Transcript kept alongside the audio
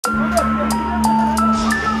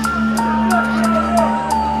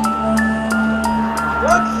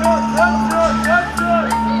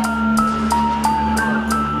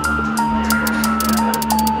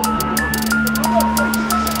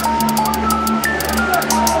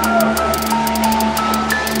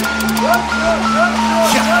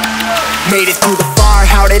Made it through the fire,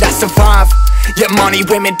 how did I survive? Yeah, money,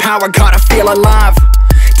 women, power, gotta feel alive.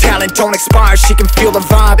 Talent don't expire, she can feel the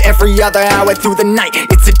vibe. Every other hour through the night,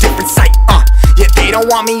 it's a different sight. Yeah, they don't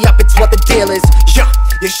want me up, it's what the deal is. Yeah,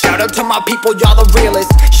 shout out to my people, y'all the realest.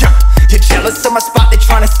 Yeah, you're jealous of my spot, they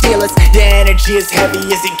tryna steal us. Yeah, energy is heavy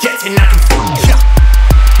as it gets and I can feel it. Yeah,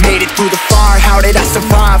 made it through the fire, how did I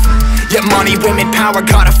survive? Yeah, money, women, power,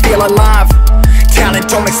 gotta feel alive. Talent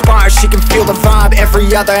don't expire, she can feel the vibe.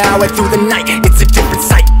 Every other hour through the night, it's a different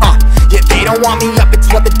sight. Yeah, they don't want me up,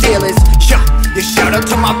 it's what the deal is. Yeah, shout out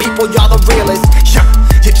to my people, y'all the realest. Yeah,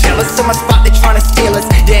 you're jealous of my spot, they tryna steal us.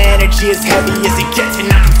 Yeah, energy is heavy as it gets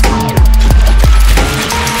and I can feel it.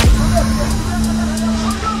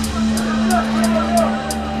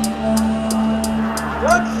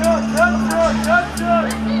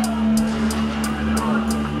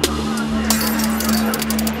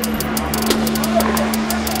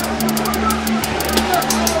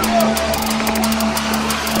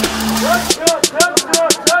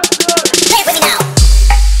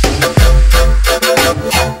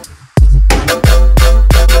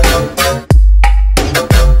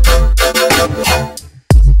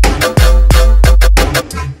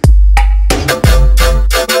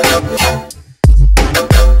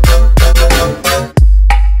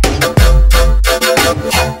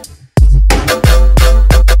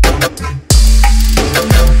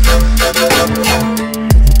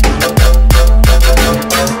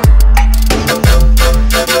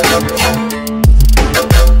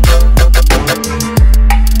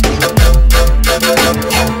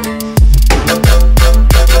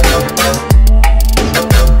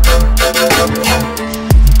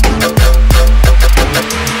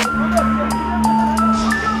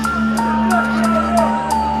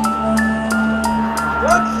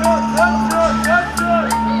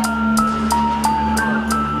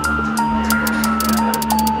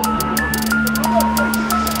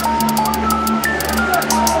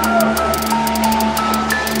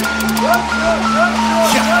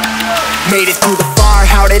 Made it through the fire,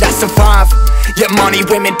 how did I survive? Yeah, money,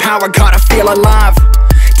 women, power, gotta feel alive.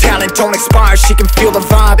 Talent don't expire, she can feel the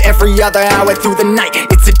vibe. Every other hour through the night,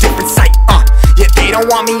 it's a different sight. Yeah, they don't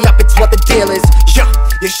want me up, it's what the deal is. Yeah,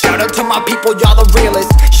 shout out to my people, y'all the realest.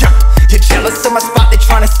 Yeah, you're jealous of my spot, they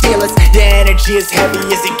tryna steal us. Yeah, energy is heavy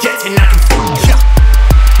as it gets and I can feel it. Yeah,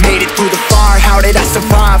 made it through the fire, how did I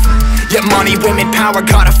survive? Yeah, money, women, power,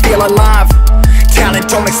 gotta feel alive. Talent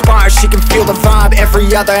don't expire, she can feel the vibe.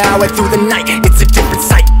 Every other hour through the night, it's a different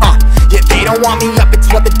sight. Yeah, they don't want me up,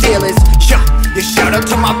 it's what the deal is. Yeah, shout out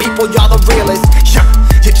to my people, y'all the realest. Yeah,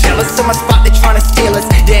 you're jealous of my spot, they tryna steal us.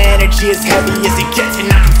 Yeah, energy is heavy as it gets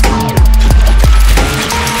and I can feel it.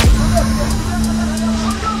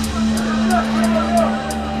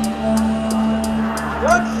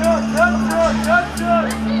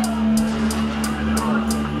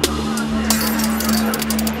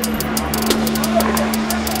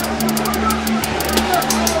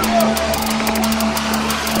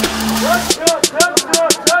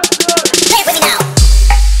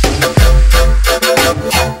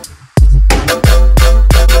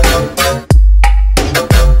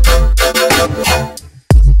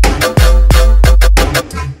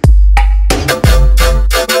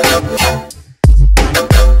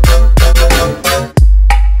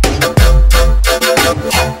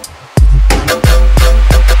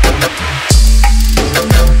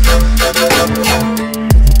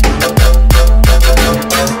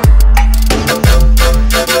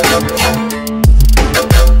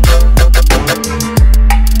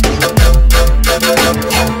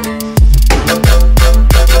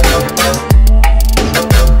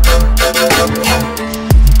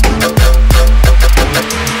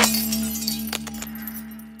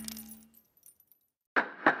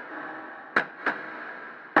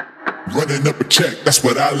 Running up a check, that's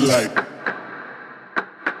what I like.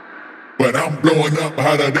 But I'm blowing up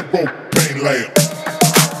out of the propane lamp.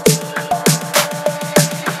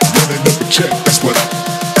 Running up a check, that's what I.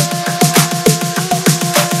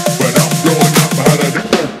 But I'm blowing up out of the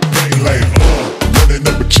propane lamp. Running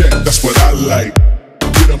up a check, that's what I like.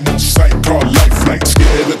 Get them on sight, call life flight.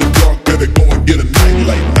 Scared of the dark, better go and get a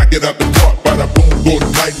nightlight. Knock it out the park, bada boom, go to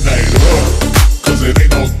night night. Cause it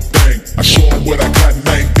ain't no thing. I show them what I got and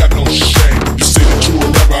I ain't got no shame. You say that you a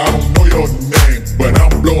rapper, I don't know your name. But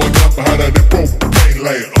I'm blowing up out of the propane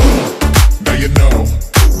lamp. Now you know.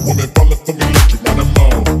 Woman falling for me, let you run them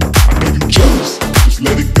all. I know you jealous, just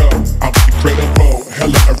let it go. I'm incredible,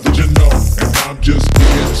 hella original. And I'm just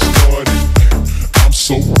getting started. I'm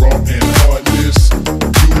so raw and heartless.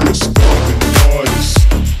 You a starving artist.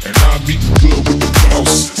 And I'm eating good with the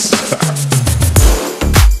bosses.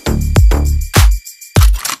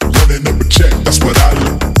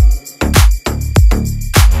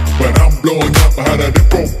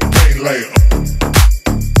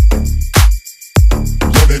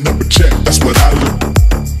 running up a check, that's what I look.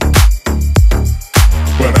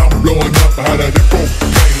 But I'm blowing up out of the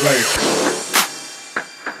propane like.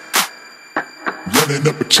 Running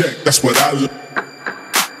up a check, that's what I look.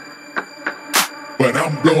 But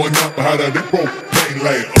I'm blowing up out of the propane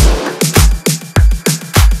like.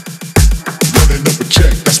 Running up a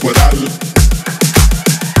check, that's what I look.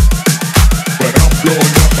 But I'm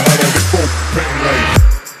blowing up out of the propane like.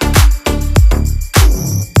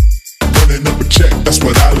 Running up a check, that's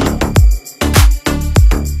what I look.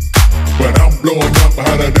 But I'm blowing up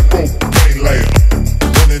out of the propane like.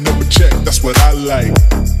 Running up a check, that's what I like.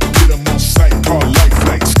 Get them on sight, call life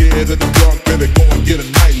like. Scared of the dark, better go and get a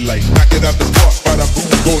nightlight. Knock it out the park, bada boom,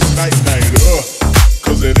 go to night night.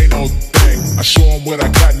 Cause it ain't no thing. I show them what I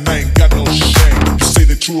got and I ain't got no shame. You say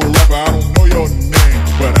that you a rapper, I don't know your name.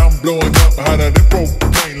 But I'm blowing up out of the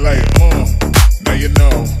propane like, now you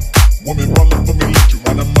know. Woman ballin' for me, let you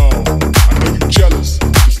run them all. I know you jealous,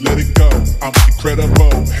 just let it go. I'm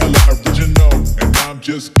incredible, hella original. And I'm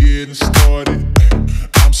just getting started.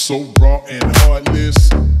 I'm so raw and heartless.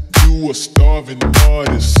 You a starving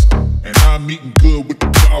artist. And I'm eating good with the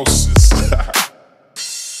bosses.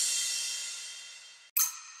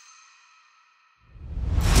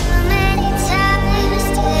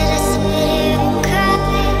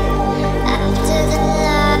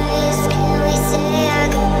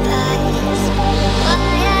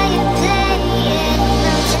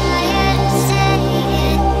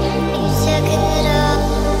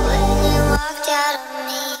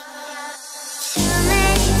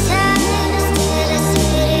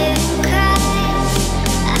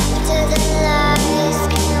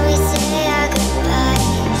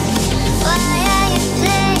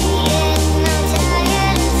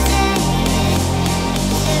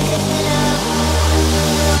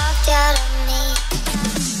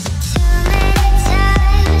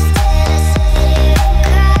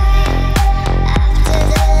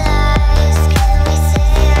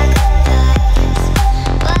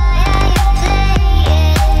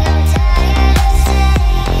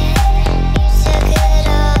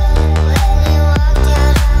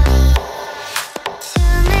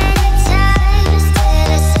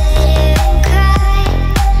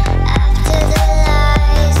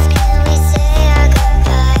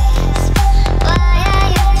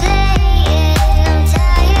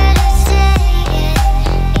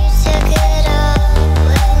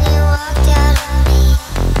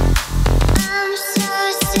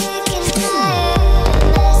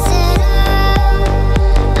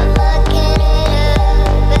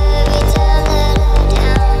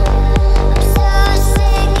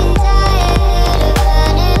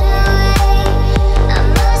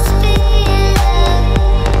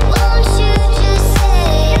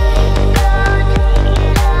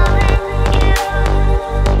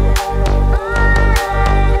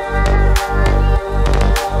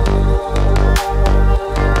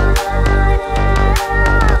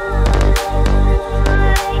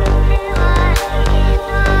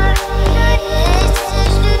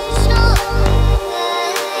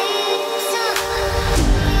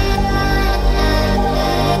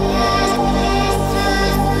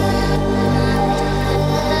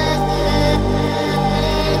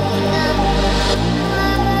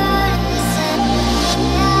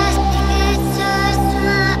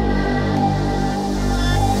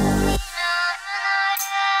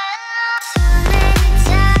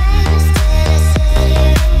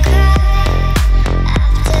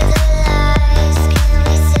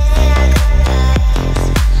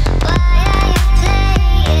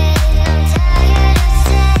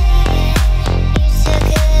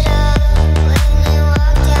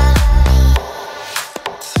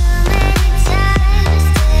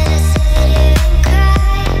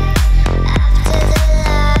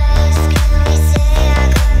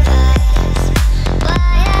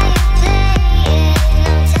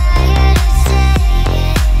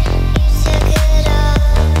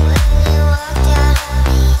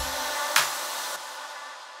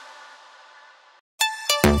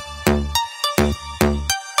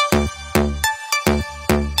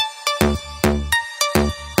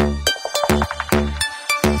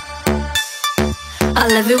 I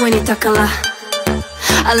love it when you talk a lot.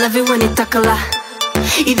 I love it when you talk a lot.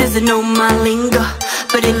 He doesn't know my lingo,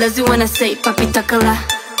 but he loves it when I say papi takala,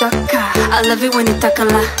 taka. I love it when you talk a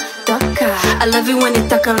lot, taka. I love it when you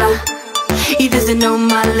talk a lot. He doesn't know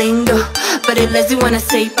my lingo, but he loves it when I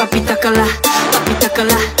say papi takala, papi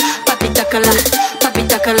takala, papi takala, papi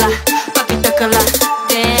takala, papi takala.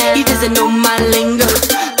 Damn, he doesn't know my lingo,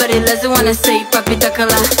 but he loves it when I say papi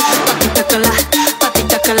takala, papi takala, papi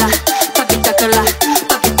takala, papi takala,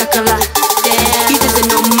 papi takala. Damn, he doesn't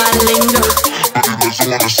know my lingo. doesn't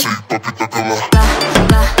wanna say, papi, tocala.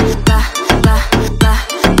 Papi, tocala.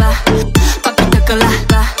 Papi, tocala.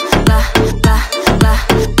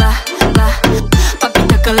 Papi,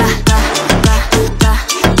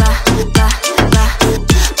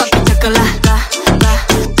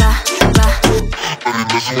 tocala.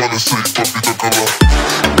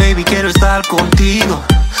 Baby, quiero estar contigo.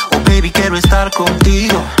 Oh, baby, quiero estar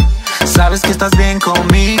contigo. Sabes que estás bien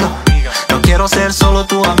conmigo. No quiero ser solo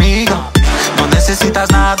tu amigo. No necesitas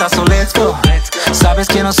nada, so let's go. Sabes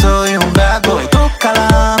que no soy un bad boy.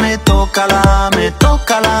 Tocalame, tocalame,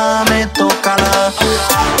 tocalame, tocala.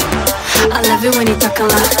 I love it when you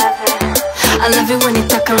tocala. I love it when you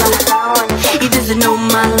tocala. He doesn't know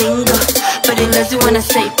my lingo, but he loves it when I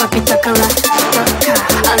say papi tocala.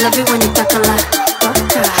 I love it when you tocala. I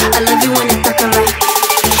love it when you tocala.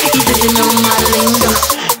 He doesn't know my lingo,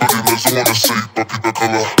 but he doesn't wanna say, papi,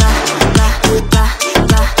 tocala.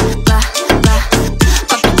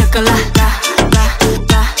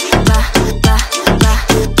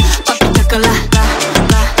 papi tocala. Papi tocala. Papi tocala.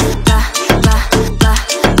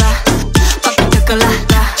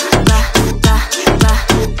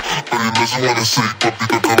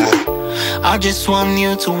 I just want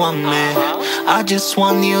you to want me. I just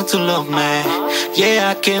want you to love me. Yeah,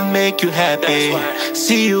 I can make you happy.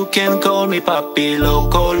 See, you can call me papi,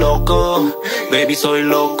 loco, loco. Baby, soy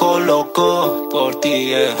loco, loco por ti,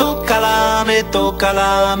 yeah. Tocalame,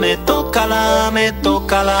 tocalame, tocalame,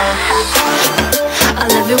 tocala. I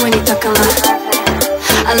love it when you tocala.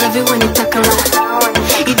 I love it when you tocala.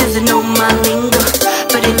 He doesn't know my lingo,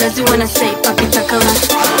 but he loves it when I say papi tocala.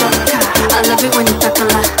 I love it when you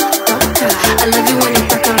tocala. I love it when you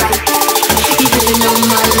tocala. He doesn't know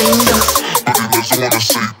my lingo, But he doesn't wanna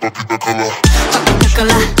say, papi, tocala. papi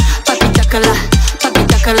tocala. Papi tocala. Papi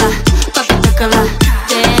tocala. Papi tocala.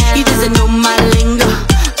 He doesn't know my lingo,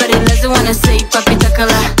 but he loves it when I say papi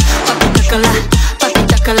tocala. Papi tocala. Papi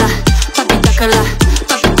tocala. Papi tocala.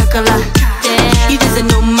 Papi tocala. He doesn't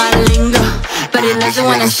know my lingo, but he loves it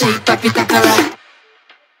when I say papi tocala.